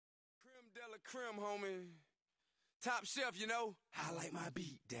Hella creme, homie. Top shelf, you know. I like my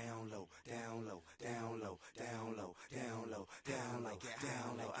beat down low, down low, down low, down low, down low, down low,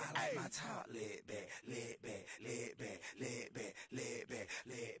 down low. I like my top laid back, laid back, laid back, laid back, laid back,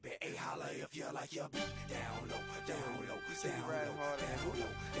 laid back. Hey, holla if you like your beat down low, down low, down low, down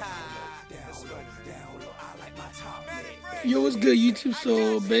low, down low, down low. I like my top laid back. Yo, what's good, YouTube?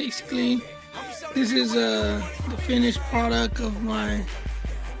 So basically, this is the finished product of my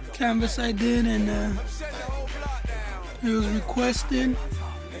canvas I did, and it was requested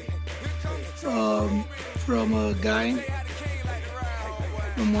from a guy,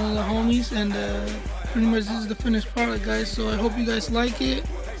 from one of the homies, and pretty much this is the finished product, guys. So I hope you guys like it.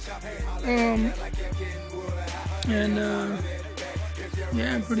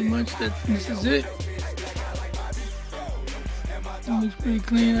 Yeah, pretty much this is it. It looks pretty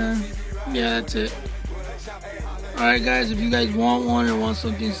clean. Yeah, that's it. Alright guys, if you guys want one or want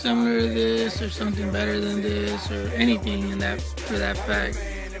something similar to this or something better than this or anything in that for that fact,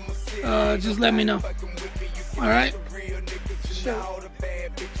 just let me know. Alright? Sure.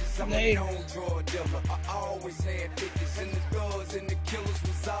 Later.